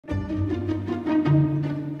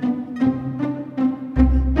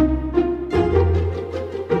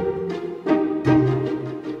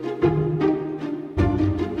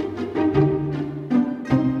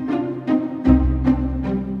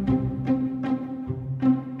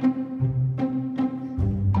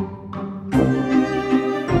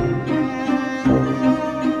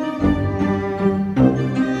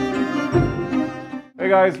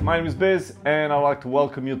guys, my name is Biz and I'd like to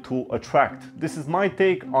welcome you to Attract. This is my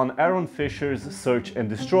take on Aaron Fisher's Search and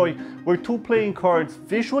Destroy, where two playing cards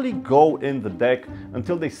visually go in the deck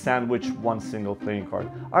until they sandwich one single playing card.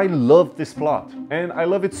 I love this plot and I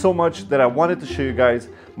love it so much that I wanted to show you guys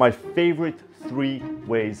my favorite 3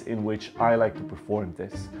 ways in which I like to perform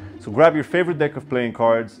this. So grab your favorite deck of playing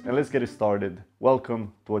cards and let's get it started.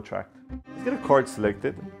 Welcome to Attract. Let's get a card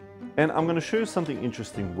selected and I'm going to show you something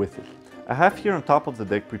interesting with it. I have here on top of the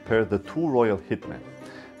deck prepared the 2 Royal Hitmen.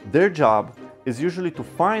 Their job is usually to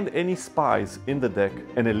find any spies in the deck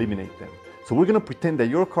and eliminate them. So we're going to pretend that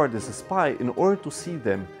your card is a spy in order to see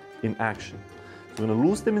them in action. So we're going to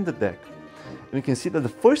lose them in the deck. And you can see that the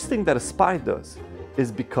first thing that a spy does is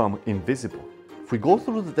become invisible. If we go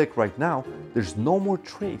through the deck right now, there's no more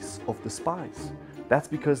trace of the spies. That's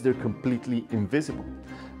because they're completely invisible.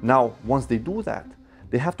 Now, once they do that,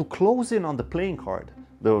 they have to close in on the playing card,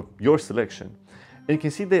 your selection. And you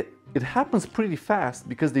can see that it happens pretty fast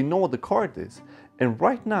because they know what the card is. And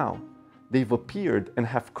right now, they've appeared and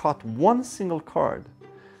have caught one single card,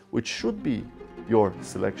 which should be your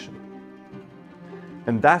selection.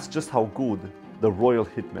 And that's just how good the Royal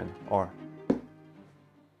Hitmen are.